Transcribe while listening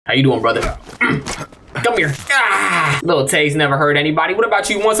How you doing, brother? Come here. Ah, little taste never hurt anybody. What about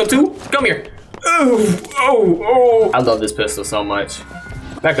you? Want some too? Come here. Oh. I love this pistol so much.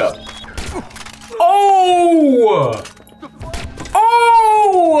 Back up. Oh!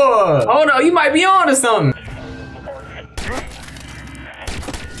 Oh no, you might be on to something.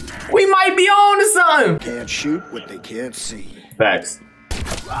 We might be on to something. Can't shoot what they can't see. Facts.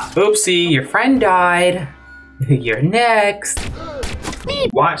 Oopsie, your friend died. You're next.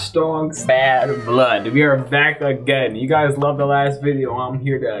 Watch Dogs Bad Blood. We are back again. You guys love the last video. I'm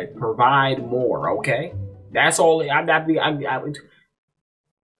here to provide more, okay? That's all. Yeah.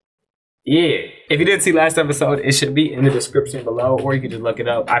 If you didn't see last episode, it should be in the description below, or you can just look it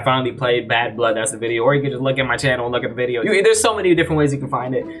up. I finally played Bad Blood. That's the video. Or you can just look at my channel and look at the video. There's so many different ways you can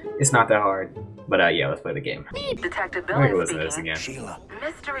find it. It's not that hard. But yeah, let's play the game. Detective Bill speaking. This again. Sheila,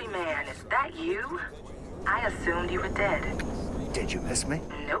 Mystery Man, is that you? I assumed you were dead. did you miss me?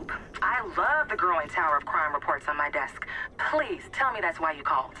 Nope. I love the growing tower of crime reports on my desk. Please tell me that's why you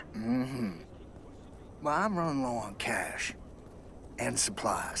called. Well, I'm running low on cash. And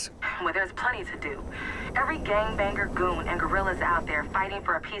supplies. Well, there's plenty to do. Every gangbanger, goon, and gorilla's out there fighting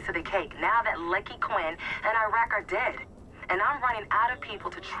for a piece of the cake now that Lucky Quinn and Iraq are dead. And I'm running out of people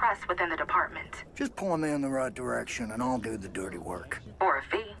to trust within the department. Just point me in the right direction and I'll do the dirty work. Or a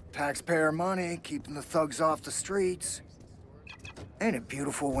fee. Taxpayer money, keeping the thugs off the streets. Ain't it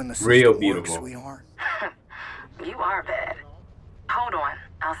beautiful when the Real system beautiful, works, sweetheart? You are bad. Hold on.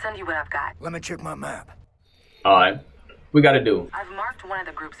 I'll send you what I've got. Let me check my map. Alright. We gotta do. I've marked one of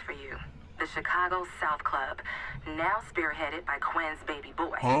the groups for you. The Chicago South Club. Now spearheaded by Quinn's baby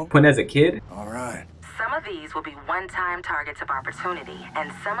boy. Huh? Quinn as a kid? All right. Some of these will be one-time targets of opportunity, and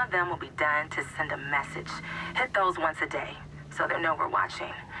some of them will be done to send a message. Hit those once a day, so they know we're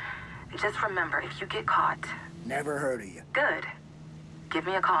watching. Just remember, if you get caught... Never heard of you. Good. Give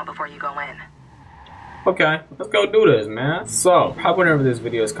me a call before you go in. Okay, let's go do this, man. So, probably whenever this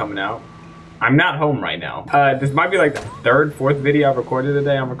video is coming out, I'm not home right now. This might be like the third, fourth video I've recorded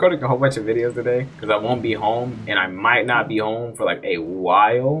today. I'm recording a whole bunch of videos today because I won't be home and I might not be home for like a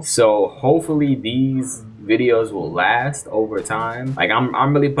while. So hopefully these videos will last over time. Like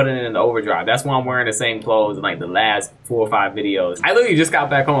I'm really putting it in the overdrive. That's why I'm wearing the same clothes in like the last 4 or 5 videos. I literally just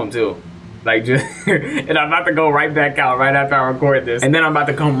got back home too. Like just, and I'm about to go right back out right after I record this. And then I'm about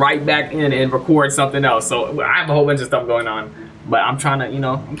to come right back in and record something else. So I have a whole bunch of stuff going on. But I'm trying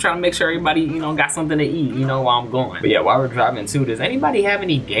to, make sure everybody, got something to eat, while I'm going. But yeah, while we're driving too, does anybody have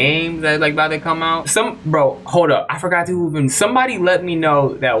any games that like about to come out? Bro, hold up. I forgot to even, somebody let me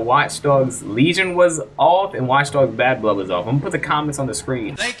know that Watch Dogs Legion was off and Watch Dogs Bad Blood was off. I'm gonna put the comments on the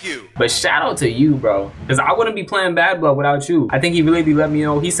screen. Thank you. But shout out to you, bro. Because I wouldn't be playing Bad Blood without you. I think he really let me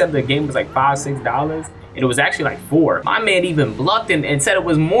know. He said the game was like $5, $6. And it was actually like $4. My man even bluffed and said it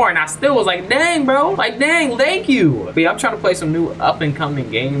was more, and I still was like, dang, bro. Like, dang, thank you. But yeah, I'm trying to play some new up-and-coming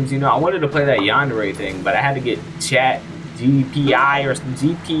games. I wanted to play that Yandere thing, but I had to get Chat GPI or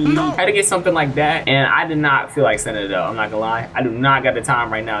GP. I had to get something like that, and I did not feel like setting it up. I'm not gonna lie. I do not got the time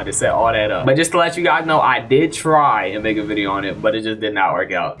right now to set all that up. But just to let you guys know, I did try and make a video on it, but it just did not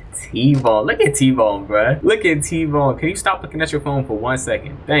work out. T-Bone. Look at T-Bone, bro. Look at T-Bone. Can you stop looking at your phone for 1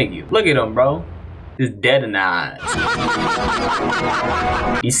 second? Thank you. Look at him, bro. Just dead in the eyes.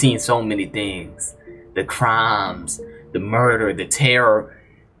 He's seen so many things. The crimes, the murder, the terror.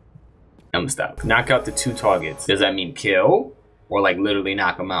 I'm gonna stop. Knock out the 2 targets. Does that mean kill? Or like literally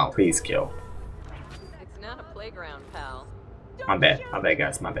knock them out? Please kill. It's not a playground, pal. My bad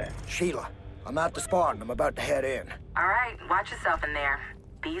guys, my bad. Sheila, I'm at the spot and I'm about to head in. All right, watch yourself in there.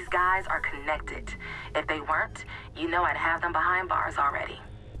 These guys are connected. If they weren't, I'd have them behind bars already.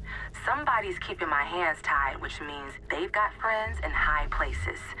 Somebody's keeping my hands tied, which means they've got friends in high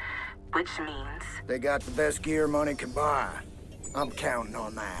places. Which means... They got the best gear money can buy. I'm counting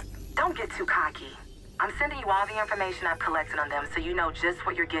on that. Don't get too cocky. I'm sending you all the information I've collected on them so you know just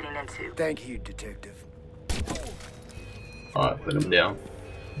what you're getting into. Thank you, Detective. Alright, put him down.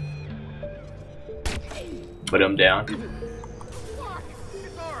 Put him down.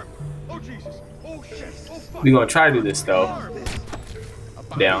 We're gonna try to do this though.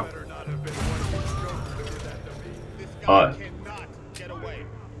 Down. How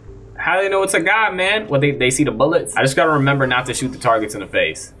do they know it's a guy, man? Well, they see the bullets. I just gotta remember not to shoot the targets in the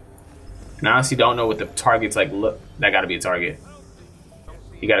face. And I honestly don't know what the targets like look. That gotta be a target.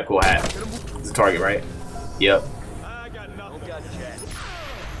 He got a cool hat. It's a target, right? Yep.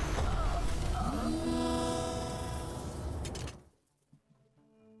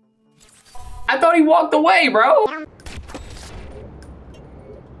 I thought he walked away, bro. This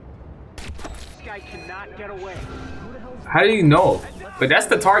guy cannot get away. How do you know? But that's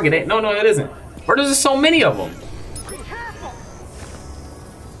the target. No, no, it isn't. Or there's just so many of them. Be careful!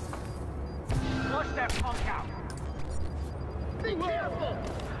 Flush that punk out. Be careful!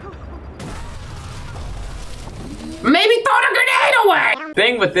 Maybe throw the grenade away!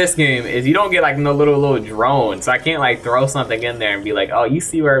 Thing with this game is you don't get like no little drone, so I can't like throw something in there and be like, oh, you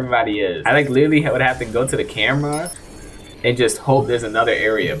see where everybody is. I like literally would have to go to the camera and just hope there's another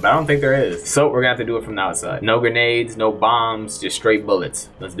area, but I don't think there is. So we're gonna have to do it from the outside. No grenades, no bombs, just straight bullets.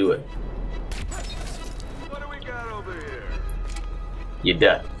 Let's do it. What do we got over here? You're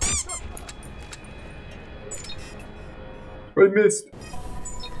dead. I missed.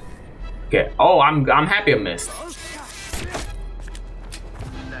 Okay. Oh, I'm happy I missed.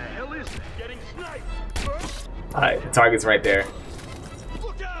 The hell is that? Getting sniped. All right, the target's right there.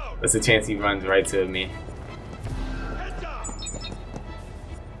 Look out! What's the chance he runs right to me? Heads up!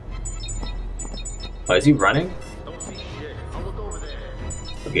 Oh, is he running? Don't see shit. I'll look over there.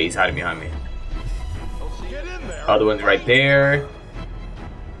 Okay, he's hiding behind me. Don't see. Get in there. Other one's right there.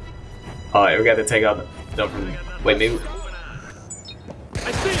 All right, we got to take out the jump from. Wait, maybe.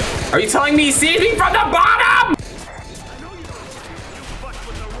 I see him. Are you telling me he sees me from the bottom?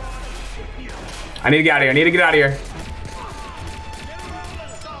 I need to get out of here. I need to get out of here.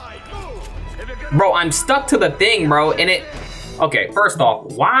 Bro, I'm stuck to the thing, bro, and it... Okay, first off,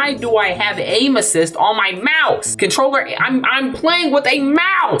 why do I have aim assist on my mouse? Controller, I'm playing with a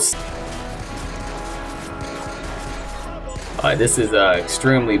mouse! This is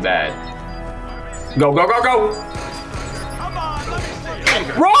extremely bad. Go, go, go, go! Come on, let me see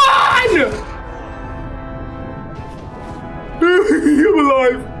it. Run! I'm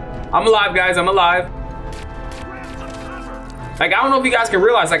alive. I'm alive, guys. I'm alive. Like, I don't know if you guys can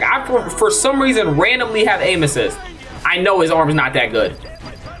realize, like, I, for some reason, randomly have aim assist. I know his arm's not that good.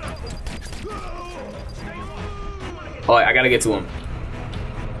 Oh, I gotta get to him.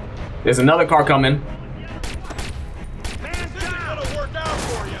 There's another car coming.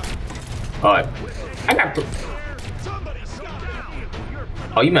 All right. I got...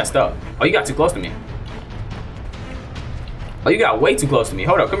 Oh, you messed up. Oh, you got too close to me. Oh, you got way too close to me.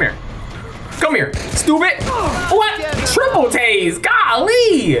 Hold up, come here. Come here, stupid. What? Triple tase,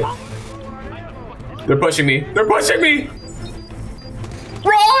 golly. They're pushing me. They're pushing me.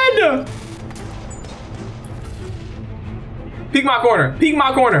 Run! Peek my corner. Peek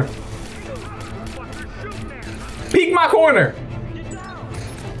my corner. Peek my corner.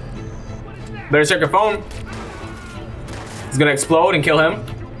 Better check your phone. It's gonna explode and kill him.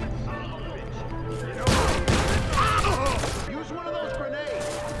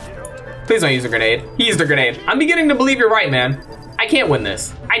 Please don't use a grenade. He used a grenade. I'm beginning to believe you're right, man. I can't win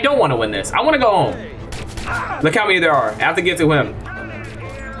this. I don't want to win this. I want to go home. Look how many there are. I have to get to him.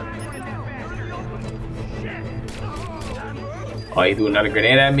 Oh, he threw another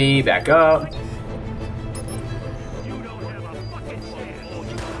grenade at me. Back up.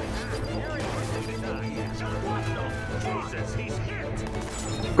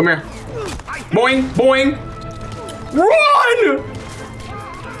 Come here. Boing, boing. Run!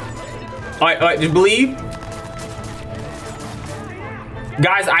 All right, just believe.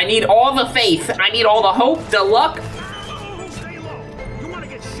 Guys, I need all the faith. I need all the hope, the luck.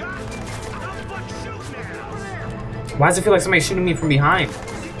 Why does it feel like somebody's shooting me from behind?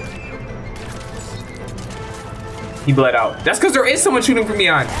 He bled out. That's because there is someone shooting from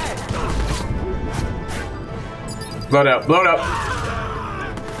behind. Blow it up, blow it up.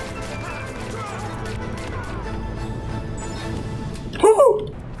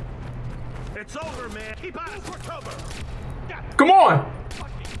 Woo! It's over, man. Keep out for cover. Come on!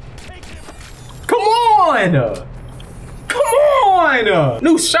 Come on! Come on!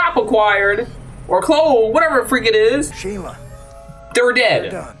 New shop acquired. Or clothes, whatever freak it is. Sheila, They were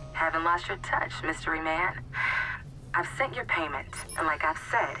dead. done. Haven't lost your touch, mystery man. I've sent your payment, and like I've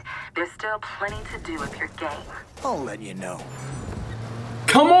said, there's still plenty to do with your game. I'll let you know.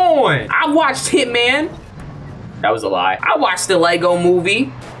 Come on! I watched Hitman. That was a lie. I watched the Lego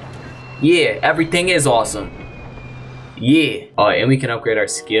movie. Yeah, everything is awesome. Yeah. Oh, and we can upgrade our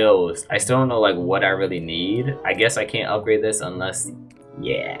skills. I still don't know like what I really need. I guess I can't upgrade this unless...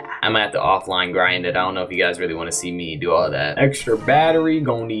 Yeah, I'm gonna have to offline grind it. I don't know if you guys really want to see me do all that. Extra battery,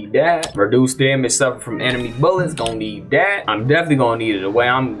 gonna need that. Reduce damage suffered from enemy bullets, gonna need that. I'm definitely gonna need it the way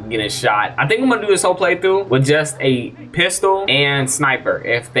I'm getting shot. I think I'm gonna do this whole playthrough with just a pistol and sniper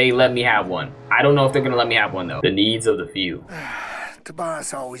if they let me have one. I don't know if they're gonna let me have one though. The needs of the few.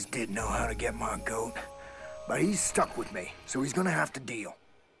 Tobias always did know how to get my goat, but he's stuck with me, so he's gonna have to deal.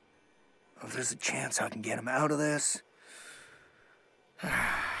 If there's a chance I can get him out of this,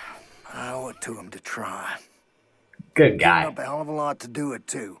 I owe it to him to try. Good guy. Giving up a hell of a lot to do it,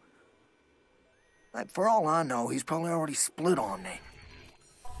 too. Like, for all I know, he's probably already split on me.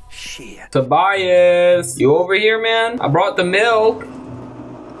 Shit. Tobias, you over here, man? I brought the milk.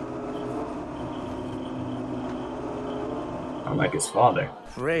 I'm like his father.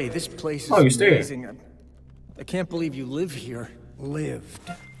 Ray, this place is Oh, you're staying. amazing. I can't believe you live here. Lived.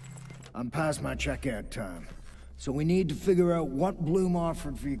 I'm past my checkout time. So we need to figure out what Bloom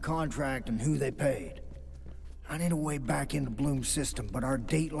offered for your contract and who they paid. I need a way back into Bloom's system, but our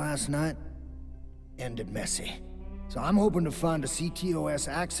date last night ended messy. So I'm hoping to find a CTOS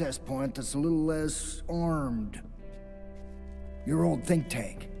access point that's a little less armed. Your old think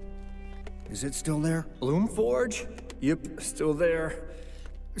tank. Is it still there? Bloom Forge? Yep, still there.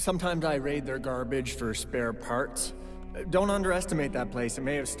 Sometimes I raid their garbage for spare parts. Don't underestimate that place. It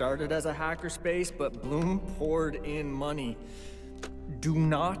may have started as a hackerspace, but Bloom poured in money. Do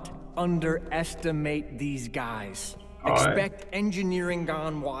not underestimate these guys. All right. Expect engineering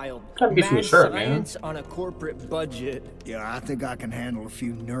gone wild. Gotta get you a shirt, man. Science on a corporate budget. Yeah, I think I can handle a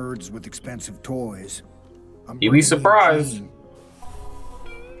few nerds with expensive toys. You'd be surprised.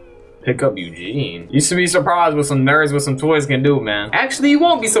 Pick up Eugene. You should be surprised what some nerds with some toys can do, man. Actually, you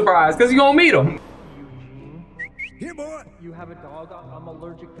won't be surprised because you're gonna meet them. Here, boy. You have a dog? I'm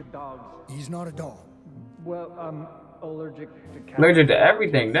allergic to dogs. He's not a dog. Well, I'm allergic to cats. Allergic to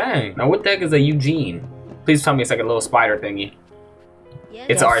everything, dang. Now, what the heck is a Eugene? Please tell me it's like a little spider thingy.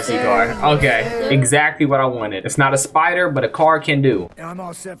 It's an RC car. Okay, exactly what I wanted. It's not a spider, but a car can do. I'm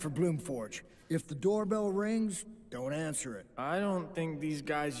all set for Bloom Forge. If the doorbell rings, don't answer it. I don't think these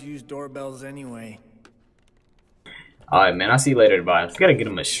guys use doorbells anyway. Alright, man, I'll see you later, Tobias. Gotta get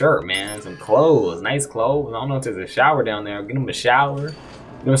him a shirt, man. Some clothes. Nice clothes. I don't know if there's a shower down there. Get him a shower.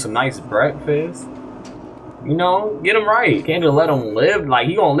 Get him some nice breakfast. You know, get him right. Can't just let him live. Like,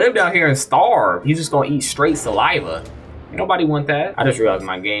 he gonna live down here and starve. He's just gonna eat straight saliva. Ain't nobody want that. I just realized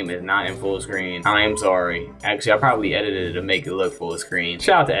my game is not in full screen. I am sorry. Actually, I probably edited it to make it look full screen.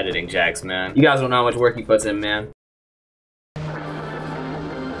 Shout out to editing Jaxx, man. You guys don't know how much work he puts in, man.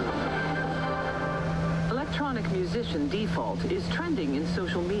 Electronic musician Default is trending in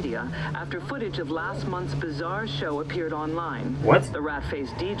social media after footage of last month's bizarre show appeared online. What? The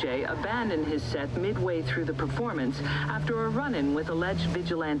rat-faced DJ abandoned his set midway through the performance after a run-in with alleged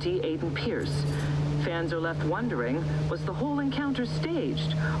vigilante Aiden Pierce. Fans are left wondering, was the whole encounter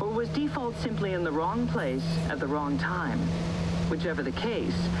staged, or was Default simply in the wrong place at the wrong time? Whichever the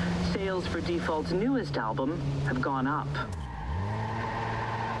case, sales for Default's newest album have gone up.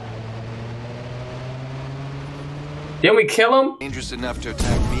 Didn't we kill him? Dangerous enough to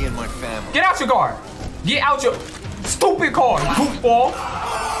attack me and my family. Get out your car! Get out your stupid car, goofball!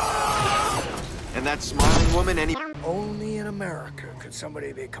 And that smiling woman, Only in America could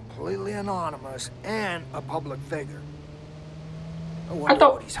somebody be completely anonymous and a public figure. I wonder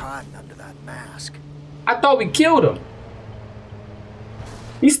thought- what he's hiding under that mask. I thought we killed him.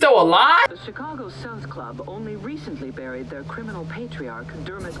 He's still alive? The Chicago South Club only recently buried their criminal patriarch,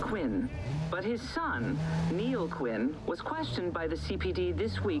 Dermot Quinn. But his son, Neil Quinn, was questioned by the CPD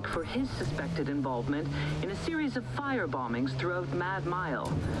this week for his suspected involvement in a series of fire bombings throughout Mad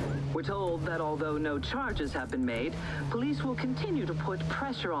Mile. We're told that although no charges have been made, police will continue to put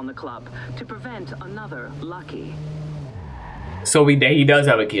pressure on the club to prevent another Lucky. So he does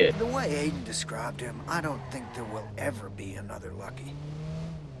have a kid. The way Aiden described him, I don't think there will ever be another Lucky.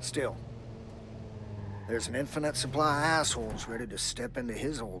 Still, there's an infinite supply of assholes ready to step into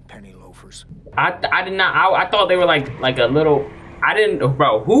his old penny loafers. I did not. I thought they were like a little. I didn't,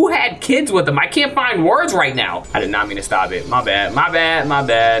 bro. Who had kids with them? I can't find words right now. I did not mean to stop it. My bad. My bad. My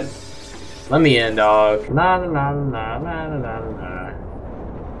bad. Let me in, dog. La la la la la la la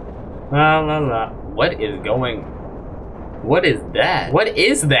la la la. What is going? What is that? What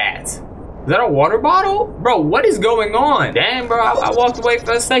is that? Is that a water bottle? Bro, what is going on? Damn, bro, I walked away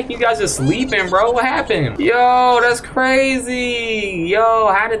for a second. You guys are sleeping, bro. What happened? Yo, that's crazy.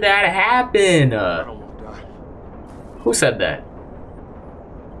 Yo, how did that happen? Who said that?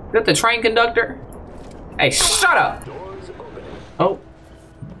 Is that the train conductor? Hey, shut up. Oh.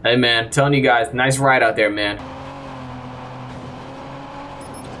 Hey, man, telling you guys, nice ride out there, man.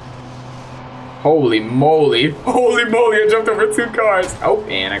 Holy moly. Holy moly, I jumped over 2 cars. Oh,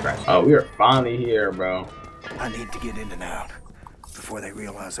 and I crashed. Oh, we are finally here, bro. I need to get in and out before they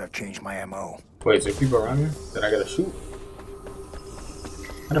realize I've changed my MO. Wait, is there people around here that I gotta shoot?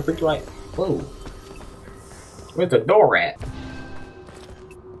 How the freak do I? Whoa. Where's the door at?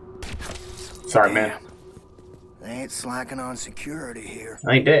 Sorry, man. They ain't slacking on security here.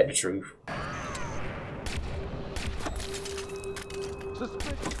 Ain't that the truth?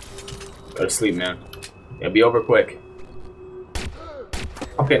 Go to sleep, man. It'll be over quick.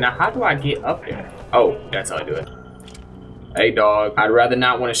 Okay, now how do I get up there? Oh, that's how I do it. Hey, dog. I'd rather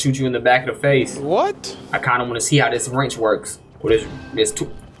not want to shoot you in the back of the face. What? I kind of want to see how this wrench works. What is this?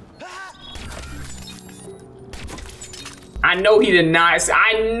 I know he did not.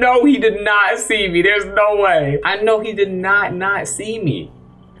 I know he did not see me. There's no way. I know he did not see me.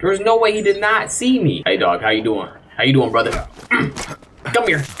 There's no way he did not see me. Hey, dog. How you doing? How you doing, brother? Come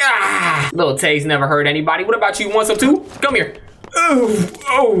here. Ah, little taste never hurt anybody. What about you? Want some too? Come here. Oh,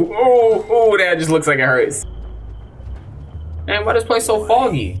 that just looks like it hurts. Man, why this place so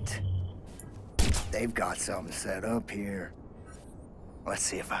foggy? They've got something set up here. Let's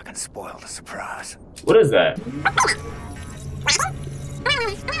see if I can spoil the surprise. What is that?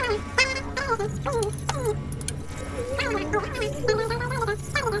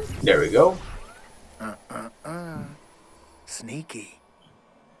 There we go. Sneaky.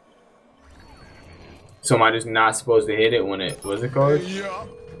 So am I just not supposed to hit it when it was it called? Yeah.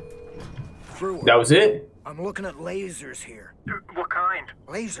 That was it? I'm looking at lasers here. What kind?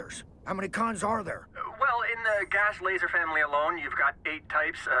 Lasers? How many kinds are there? Well, in the gas laser family alone, you've got 8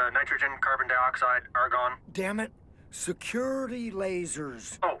 types. Nitrogen, carbon dioxide, argon. Damn it. Security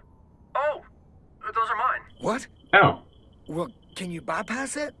lasers. Oh, those are mine. What? Oh. Well, can you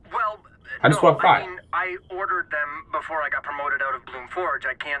bypass it? Well, I just no, want 5. I mean, I ordered them before I got promoted out of Bloom Forge.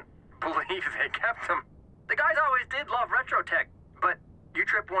 I can't believe they kept them. The guys always did love retro tech, but you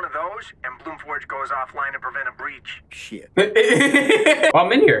trip one of those, and Bloom Forge goes offline to prevent a breach. Shit. Well,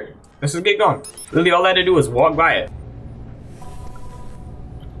 I'm in here. Let's just get going. Literally, all I had to do was walk by it.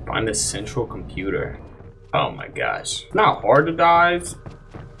 Find the central computer. Oh my gosh. It's not hard to dodge,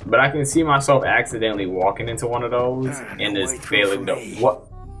 but I can see myself accidentally walking into one of those and just failing to. What?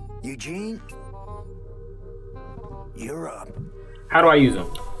 Eugene? You're up. How do I use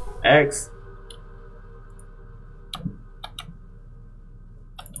them? X.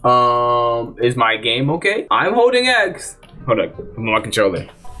 Is my game okay? I'm holding X. Hold up, I'm on my controller.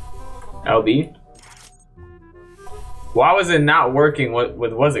 LB. Why was it not working? What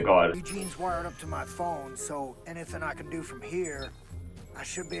was it called? Eugene's wired up to my phone, so anything I can do from here, I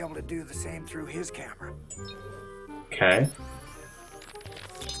should be able to do the same through his camera. Okay.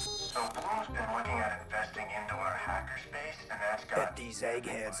 So Bloom's been looking at investing into our hackerspace, and that's got... Bet these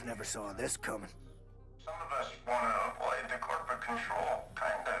eggheads never saw this coming. Some of us want to avoid the corporate control.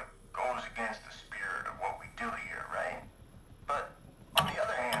 Kind of goes against the spirit of what we do here, right? But on the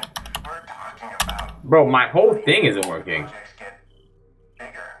other hand, we're talking about... Bro, my whole thing isn't working. Get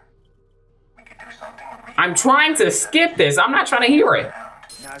bigger. We could do something I'm trying to skip this. I'm not trying to hear it.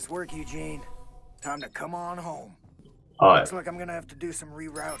 Nice work, Eugene. Time to come on home. Oh, Looks like I'm gonna have to do some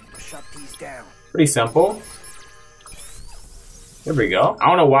rerouting to shut these down. Pretty simple. There we go. I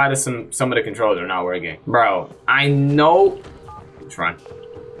don't know why some of the controls are not working. Bro, I know. Just run.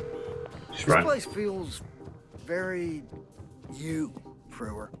 Just run. This place feels very you,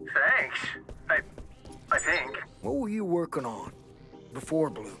 Frewer. Thanks. I think. What were you working on before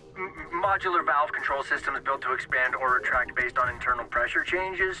Bloom? Modular valve control systems built to expand or retract based on internal pressure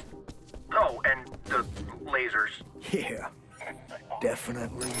changes. Oh, and the lasers. Yeah,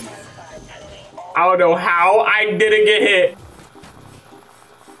 definitely. I don't know how I didn't get hit.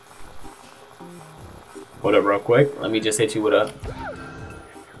 Hold up real quick. Let me just hit you with a...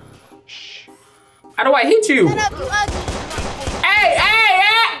 How do I hit you? Hey!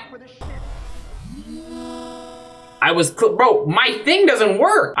 I was... Bro, my thing doesn't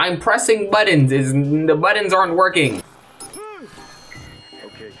work. I'm pressing buttons. The buttons aren't working.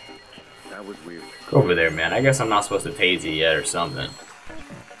 Okay, that was weird. Go over there, man. I guess I'm not supposed to tase you yet or something.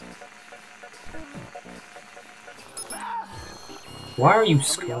 Why are you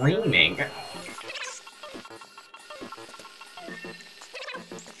screaming?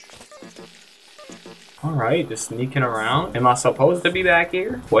 Alright, just sneaking around. Am I supposed to be back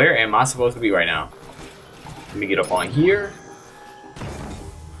here? Where am I supposed to be right now? Let me get up on here.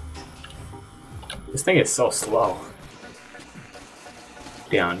 This thing is so slow.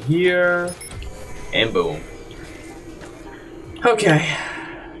 Down here. And boom. Okay.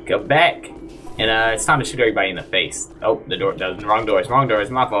 Go back. And it's time to shoot everybody in the face. Oh, the door. That was the wrong door. It's wrong door. It's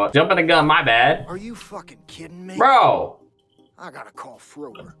my fault. Jumping the gun. My bad. Are you fucking kidding me? Bro. I gotta call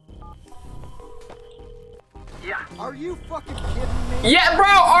Frewer. Yeah. Are you fucking kidding me? Yeah, bro.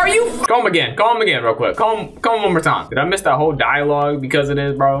 Are you? Call him again. Call him again real quick. Call him one more time. Did I miss that whole dialogue because of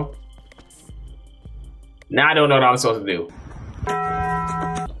this, bro? Now I don't know what I'm supposed to do.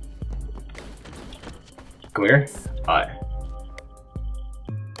 Come here. Alright.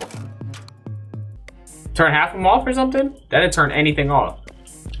 Turn half of them off or something? That didn't turn anything off.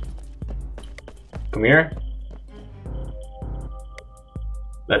 Come here.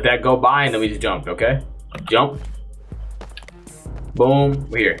 Let that go by and then we just jumped, okay? Jump. Boom,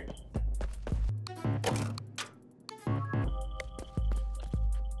 we're here.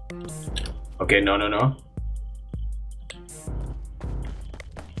 Okay, no, no, no.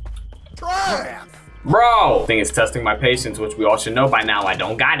 Crap! Bro! Thing is testing my patience, which we all should know by now. I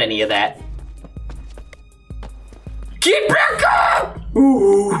don't got any of that. Keep back up!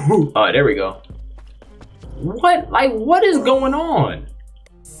 Ooh. Oh, there we go. What? Like, what is going on?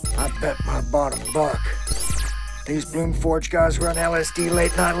 I bet my bottom buck. These Bloom Forge guys run LSD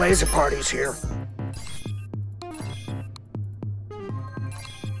late night laser parties here.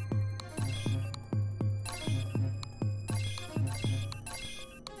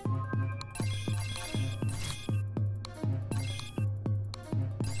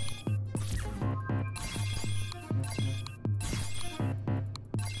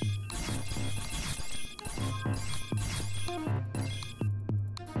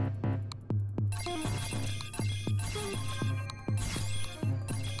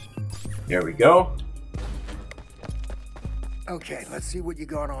 There we go. Okay, let's see what you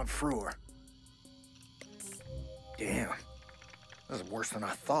got on Frewer. Damn, this is worse than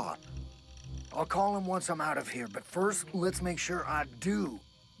I thought. I'll call him once I'm out of here, but first, let's make sure I do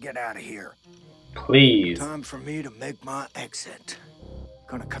get out of here. Please. Time for me to make my exit.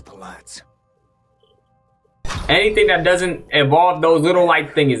 Gonna cut the lights. Anything that doesn't involve those little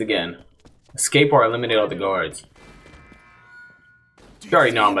light thingies again. Escape or eliminate all the guards. You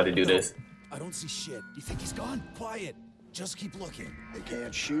already know I'm about to do this. I don't see shit. You think he's gone? Quiet. Just keep looking. They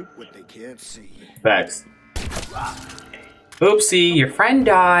can't shoot what they can't see. Facts. Oopsie, your friend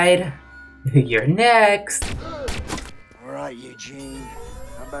died. You're next. All right, Eugene.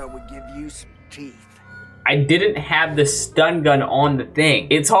 How about we give you some teeth? I didn't have the stun gun on the thing.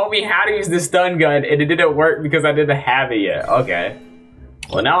 It told me how to use the stun gun and it didn't work because I didn't have it yet. Okay.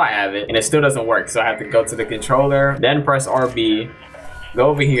 Well, now I have it and it still doesn't work. So I have to go to the controller, then press RB, go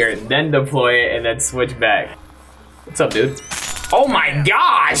over here, then deploy it, and then switch back. What's up, dude? Oh my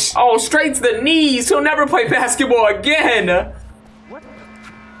gosh! Oh, straight to the knees. He'll never play basketball again.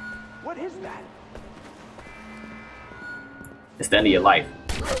 What is that? It's the end of your life.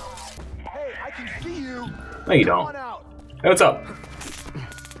 Hey, I can see you. No, you don't. Hey, what's up?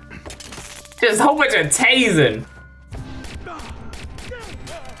 Just a whole bunch of tasing.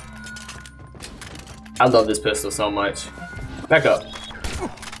 I love this pistol so much. Back up.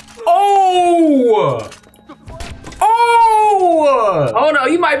 Oh! Oh! Oh no,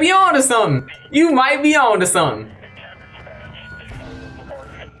 you might be on to something. You might be on to something.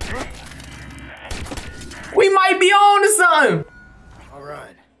 We might be on to something. All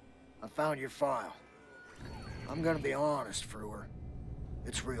right, I found your file. I'm gonna be honest, Frewer.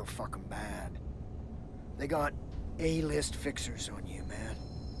 It's real fucking bad. They got A-list fixers on you, man.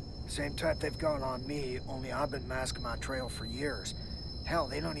 Same type they've got on me, only I've been masking my trail for years. Hell,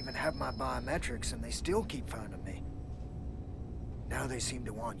 they don't even have my biometrics and they still keep finding me. Now they seem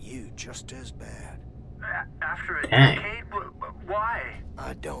to want you just as bad. After a decade? Why?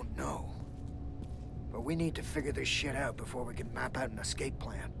 I don't know. But we need to figure this shit out before we can map out an escape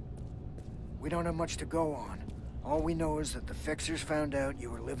plan. We don't have much to go on. All we know is that the fixers found out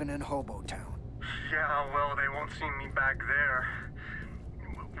you were living in Hobotown. Yeah, well, they won't see me back there.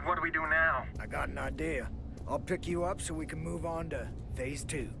 What do we do now? I got an idea. I'll pick you up so we can move on to phase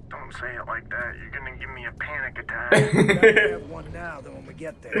 2. Don't say it like that. You're gonna give me a panic attack. We're gonna have one now, then when we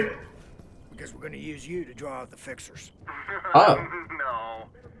get there. Because we're gonna use you to draw out the fixers. Oh. No.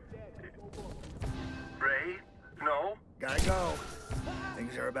 Ray? No? Gotta go.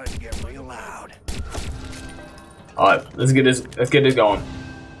 Things are about to get real loud. Alright, let's get this going.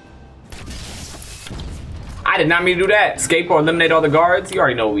 I did not mean to do that. Escape or eliminate all the guards. You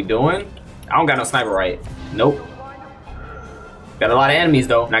already know what we doing. I don't got no sniper right. Nope. Got a lot of enemies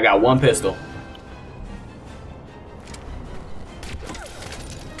though, and I got one pistol.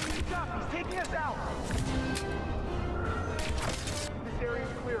 He's taking us out. This area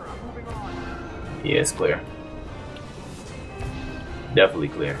is clear. I'm moving on. Yeah, it's clear. Definitely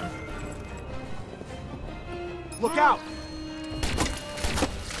clear. Look out!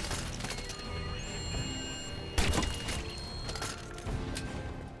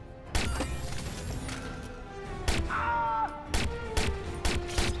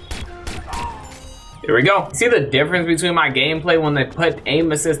 Here we go. See the difference between my gameplay when they put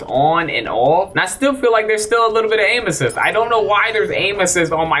aim assist on and off? And I still feel like there's still a little bit of aim assist. I don't know why there's aim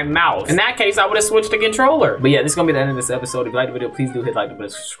assist on my mouse. In that case, I would have switched to controller. But yeah, this is gonna be the end of this episode. If you liked the video, please do hit like the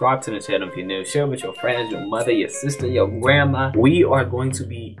button, subscribe to the channel if you're new, share with your friends, your mother, your sister, your grandma. We are going to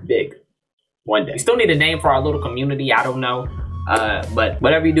be big. One day. We still need a name for our little community. I don't know. But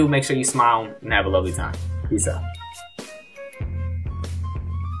whatever you do, make sure you smile and have a lovely time. Peace out.